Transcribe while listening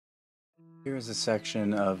Here's a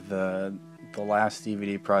section of the last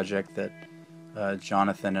DVD project that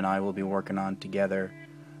Jonathan and I will be working on together.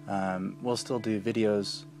 We'll still do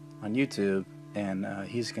videos on YouTube, and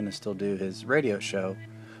he's going to still do his radio show,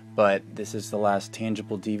 but this is the last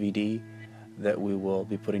tangible DVD that we will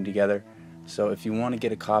be putting together. So if you want to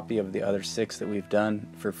get a copy of the other 6 that we've done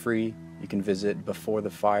for free, you can visit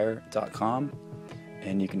beforethefire.com,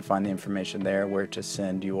 and you can find the information there where to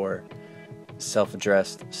send your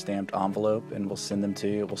self-addressed stamped envelope, and we'll send them to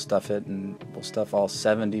you. We'll stuff it, and we'll stuff all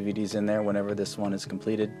 7 DVDs in there whenever this one is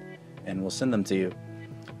completed, and we'll send them to you.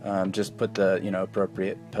 Just put the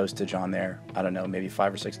appropriate postage on there. I don't know, maybe $5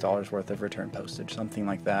 or $6 worth of return postage, something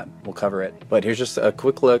like that. We'll cover it. But here's just a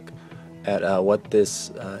quick look at what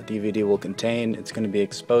this DVD will contain. It's going to be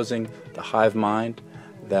exposing the hive mind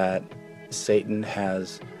that Satan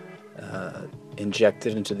has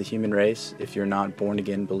injected into the human race. If you're not born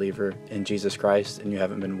again believer in Jesus Christ and you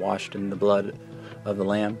haven't been washed in the blood of the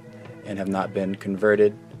Lamb and have not been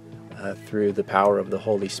converted through the power of the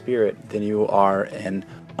Holy Spirit, then you are an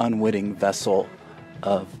unwitting vessel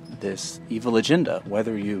of this evil agenda,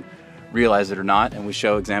 whether you realize it or not. And we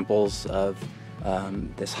show examples of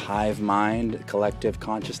this hive mind, collective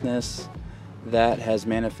consciousness that has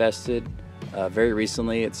manifested very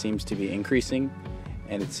recently. It seems to be increasing,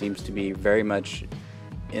 and it seems to be very much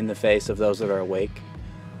in the face of those that are awake.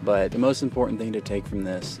 But the most important thing to take from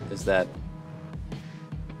this is that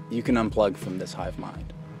you can unplug from this hive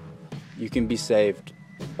mind. You can be saved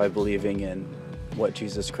by believing in what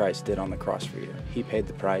Jesus Christ did on the cross for you. He paid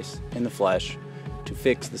the price in the flesh to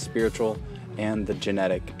fix the spiritual and the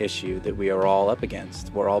genetic issue that we are all up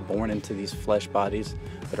against. We're all born into these flesh bodies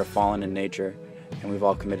that are fallen in nature, and we've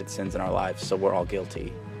all committed sins in our lives, so we're all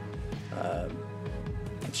guilty.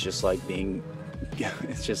 It's just like being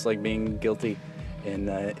guilty in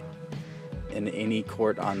any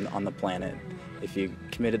court on the planet. If you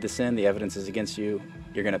committed the sin, the evidence is against you,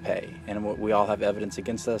 you're going to pay. And we all have evidence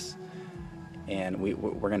against us, and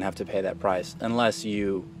we're going to have to pay that price unless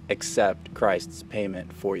you accept Christ's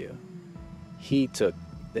payment for you. He took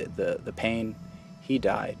the pain, he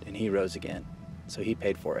died, and he rose again. So he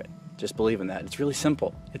paid for it. Just believe in that. It's really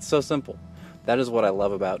simple. It's so simple. That is what I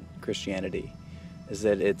love about Christianity, is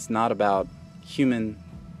that it's not about human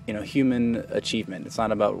achievement. It's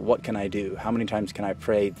not about what can I do, how many times can I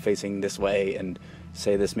pray facing this way and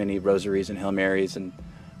say this many rosaries and Hail Marys, and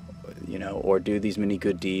or do these many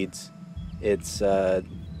good deeds. It's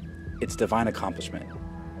divine accomplishment,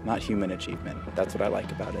 not human achievement. That's what I like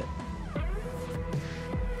about it.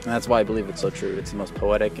 And that's why I believe it's so true. It's the most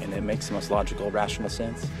poetic, and it makes the most logical, rational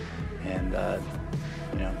sense. And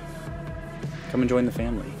come and join the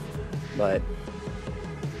family. But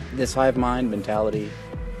this hive mind mentality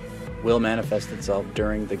will manifest itself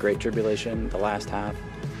during the Great Tribulation, the last half,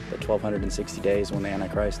 the 1260 days when the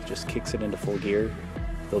Antichrist just kicks it into full gear.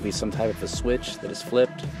 There'll be some type of a switch that is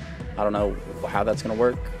flipped. I don't know how that's going to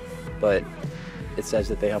work, but it says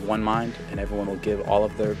that they have one mind, and everyone will give all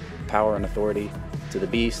of their power and authority to the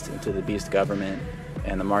beast and to the beast government.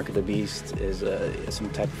 And the mark of the beast is some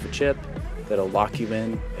type of a chip that'll lock you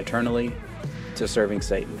in eternally to serving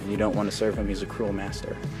Satan. And you don't want to serve him. He's a cruel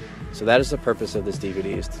master. So that is the purpose of this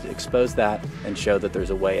DVD, is to expose that and show that there's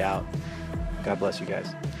a way out. God bless you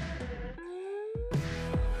guys.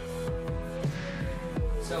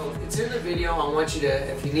 So it's in the video. I want you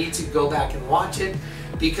to, if you need to, go back and watch it,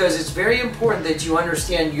 because it's very important that you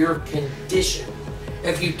understand your condition.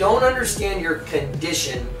 If you don't understand your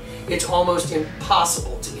condition, it's almost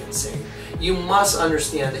impossible to get saved. You must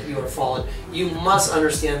understand that you are fallen. You must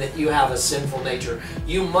understand that you have a sinful nature.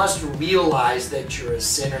 You must realize that you're a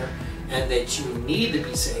sinner and that you need to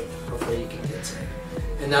be saved before you can get saved.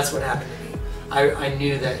 And that's what happened to me. I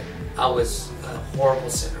knew that I was a horrible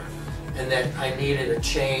sinner and that I needed a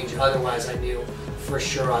change. Otherwise, I knew for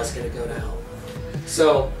sure I was going to go to hell.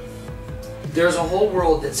 So there's a whole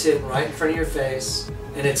world that's hidden right in front of your face,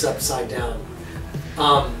 and it's upside down.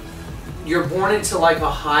 You're born into like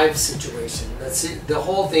a hive situation. That's it. The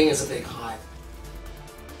whole thing is a big hive.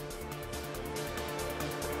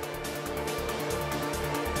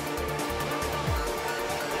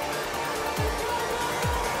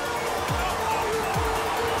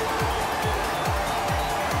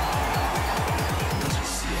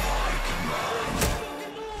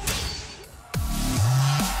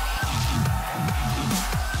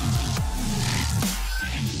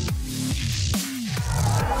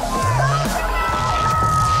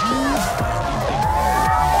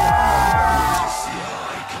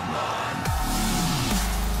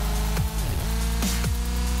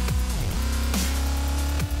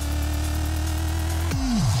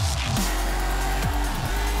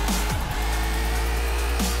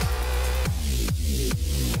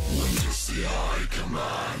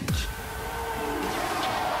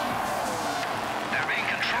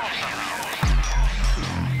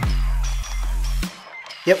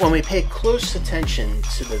 Yet when we pay close attention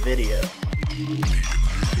to the video,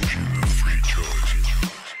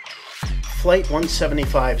 Flight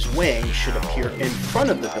 175's wing should appear in front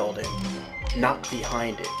of the building, not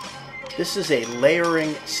behind it. This is a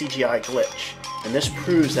layering CGI glitch, and this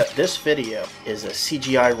proves that this video is a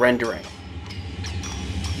CGI rendering.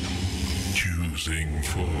 Choosing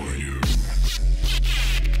for you.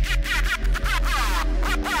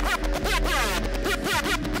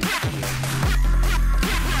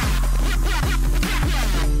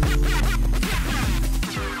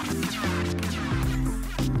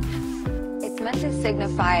 It's meant to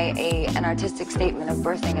signify an artistic statement of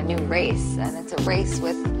birthing a new race, and it's a race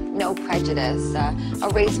with no prejudice, a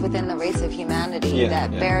race within the race of humanity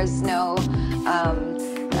that bears no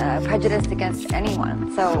prejudice against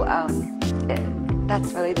anyone. So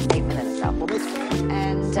that's really the statement in itself.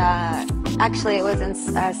 And actually it was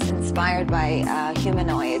inspired by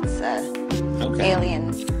humanoids,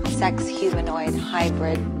 alien sex humanoid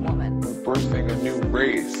hybrid woman. Birthing a new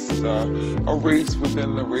race, a race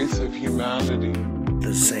within the race of humanity.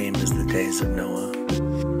 The same as the days of Noah.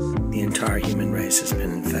 The entire human race has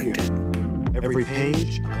been infected. Every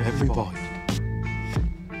page, every volume.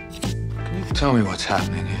 Can you tell me what's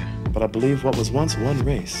happening here? But I believe what was once one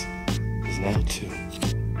race is now two.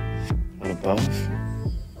 One above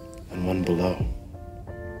and one below.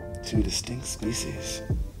 Two distinct species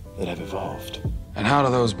that have evolved. And how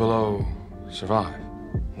do those below survive?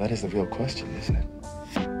 That is the real question, isn't it?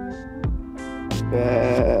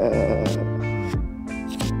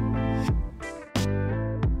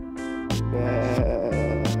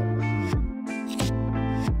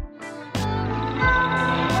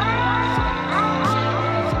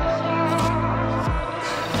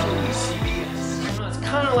 It's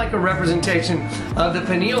kind of like a representation of the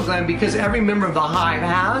pineal gland because every member of the hive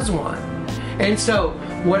has one. And so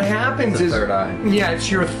what happens is, third eye. Yeah,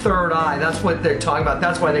 it's your third eye. That's what they're talking about.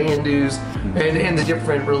 That's why the Hindus and the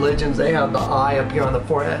different religions, they have the eye up here on the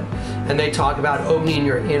forehead, and they talk about opening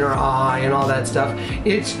your inner eye and all that stuff.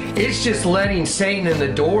 It's just letting Satan in the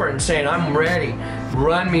door and saying, I'm ready,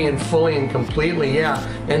 run me in fully and completely, yeah.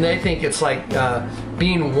 And they think it's like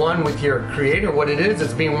being one with your Creator. What it is,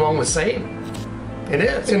 it's being one with Satan. It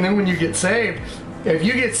is. And then when you get saved, if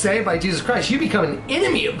you get saved by Jesus Christ, you become an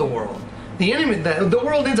enemy of the world. The enemy, the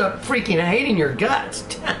world ends up freaking hating your guts.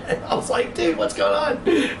 I was like, dude, what's going on?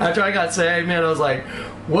 After I got saved, man, I was like,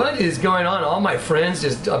 what is going on? All my friends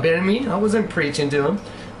just abandoned me. I wasn't preaching to them,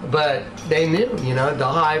 but they knew, you know, the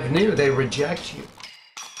hive knew. They reject you.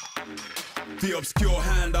 The obscure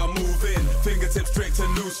hand I'm moving, fingertips straight to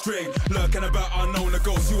new string. Lurking about unknown, the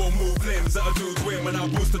ghost, you won't move limbs. That a dude's win when I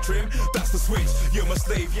boost the trim. That's the switch, you're my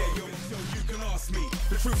slave, yeah, you can ask me.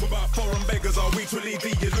 The truth about foreign beggars, are we truly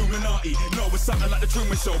the Illuminati? No, it's something like the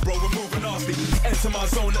Truman Show, bro, we're moving nasty. Enter my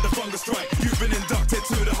zone, let the fungus strike. You've been inducted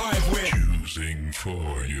to the hive win. Choosing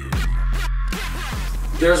for you.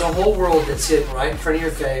 There's a whole world that's hidden right in front of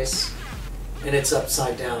your face, and it's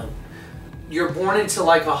upside down. You're born into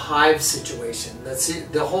like a hive situation. That's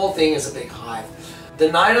it. The whole thing is a big hive.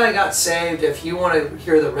 The night I got saved, if you want to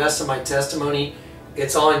hear the rest of my testimony,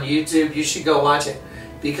 it's on YouTube. You should go watch it.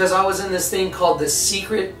 Because I was in this thing called the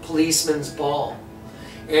Secret Policeman's Ball.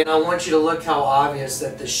 And I want you to look how obvious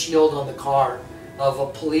that the shield on the car of a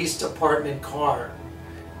police department car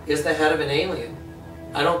is the head of an alien.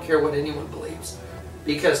 I don't care what anyone believes.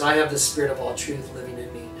 Because I have the Spirit of all truth living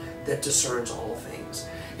in me that discerns all things.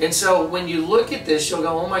 And so when you look at this, you'll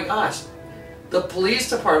go, oh my gosh, the police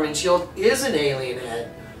department shield is an alien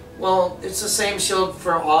head. Well, it's the same shield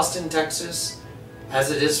for Austin, Texas, as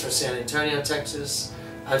it is for San Antonio, Texas.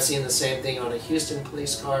 I've seen the same thing on a Houston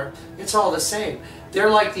police car. It's all the same. They're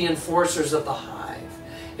like the enforcers of the hive.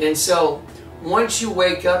 And so once you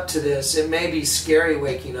wake up to this, it may be scary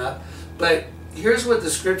waking up, but here's what the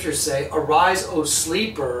scriptures say: arise, O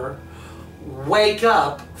sleeper, wake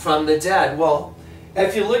up from the dead. Well,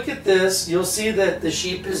 if you look at this, you'll see that the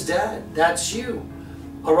sheep is dead. That's you.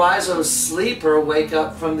 Arise, O sleeper, wake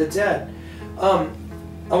up from the dead. I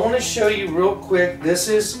want to show you real quick. This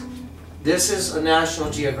is a National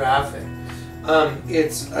Geographic. I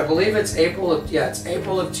believe it's April of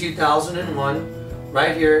 2001.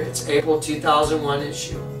 Right here, it's April 2001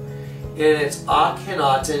 issue. And it's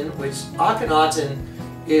Akhenaten, which Akhenaten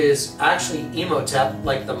is actually Imhotep,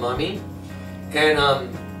 like the mummy. And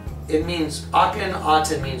it means,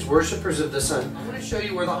 Akhenaten means worshippers of the sun. I'm going to show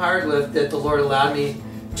you where the hieroglyph that the Lord allowed me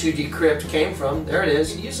to decrypt came from. There it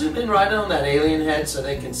is. You zoom in right on that alien head so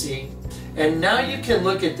they can see. And now you can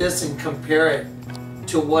look at this and compare it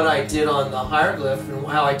to what I did on the hieroglyph and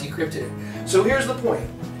how I decrypted it. So here's the point.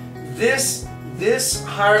 This this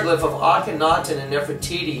hieroglyph of Akhenaten and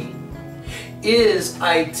Nefertiti is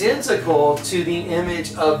identical to the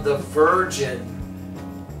image of the Virgin,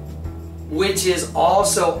 which is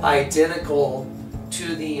also identical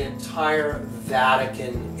to the entire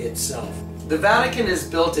Vatican itself. The Vatican is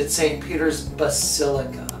built at St. Peter's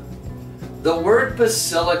Basilica. The word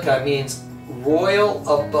basilica means royal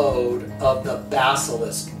abode of the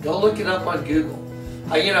basilisk. Go look it up on Google.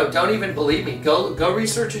 Don't even believe me. Go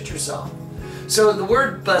research it yourself. So the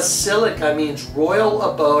word basilica means royal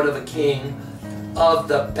abode of a king of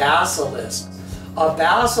the basilisk. A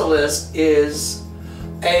basilisk is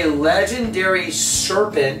a legendary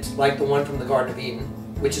serpent, like the one from the Garden of Eden,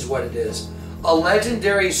 which is what it is. A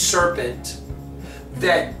legendary serpent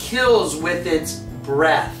that kills with its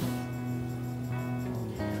breath.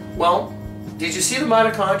 Well, did you see the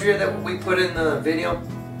mitochondria that we put in the video?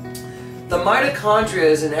 The mitochondria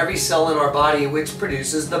is in every cell in our body which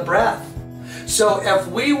produces the breath. So if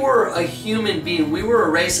we were a human being, we were a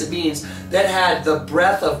race of beings that had the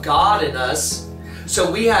breath of God in us, so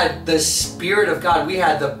we had the Spirit of God, we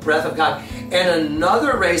had the breath of God, and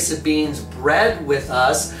another race of beings bred with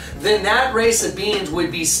us, then that race of beings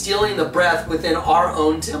would be stealing the breath within our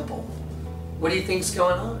own temple. What do you think's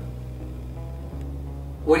going on?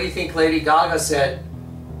 What do you think Lady Gaga said?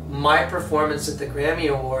 My performance at the Grammy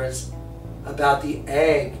Awards about the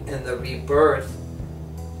egg and the rebirth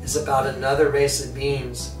is about another race of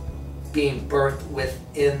beings being birthed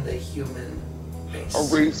within the human race.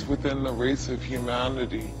 A race within the race of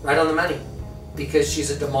humanity. Right on the money. Because she's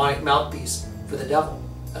a demonic mouthpiece for the devil.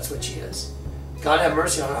 That's what she is. God have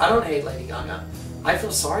mercy on her. I don't hate Lady Gaga. I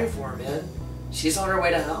feel sorry for her, man. She's on her way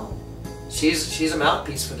to hell. She's a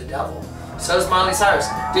mouthpiece for the devil. So is Miley Cyrus.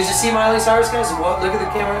 Did you see Miley Cyrus, guys? Look at the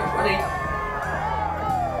camera. Ready?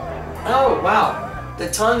 Oh, wow. The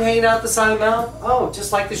tongue hanging out the side of the mouth? Oh,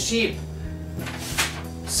 just like the sheep.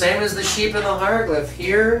 Same as the sheep in the hieroglyph.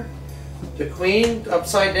 Here, the queen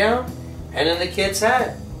upside down, and in the kid's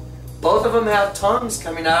head. Both of them have tongues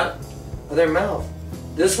coming out of their mouth.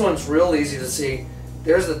 This one's real easy to see.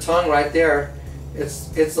 There's the tongue right there. It's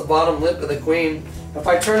the bottom lip of the queen. If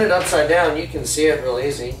I turn it upside down, you can see it real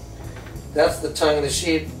easy. That's the tongue of the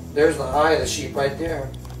sheep. There's the eye of the sheep right there.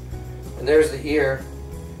 And there's the ear.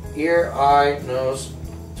 Ear, eye, nose,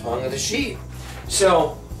 tongue of the sheep.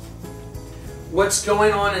 So, what's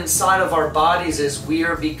going on inside of our bodies is we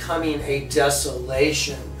are becoming a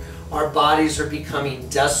desolation. Our bodies are becoming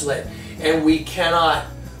desolate. And we cannot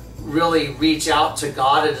really reach out to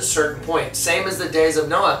God at a certain point. Same as the days of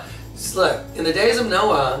Noah. Look, in the days of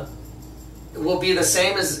Noah, it will be the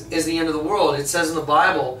same as the end of the world. It says in the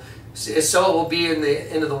Bible, so it will be in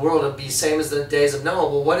the end of the world. It will be the same as the days of Noah.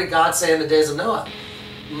 Well, what did God say in the days of Noah?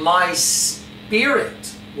 My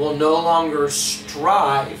spirit will no longer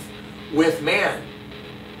strive with man.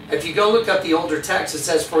 If you go look up the older text, it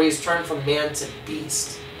says, for he's turned from man to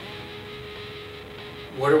beast.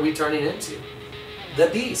 What are we turning into? The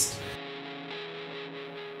beast.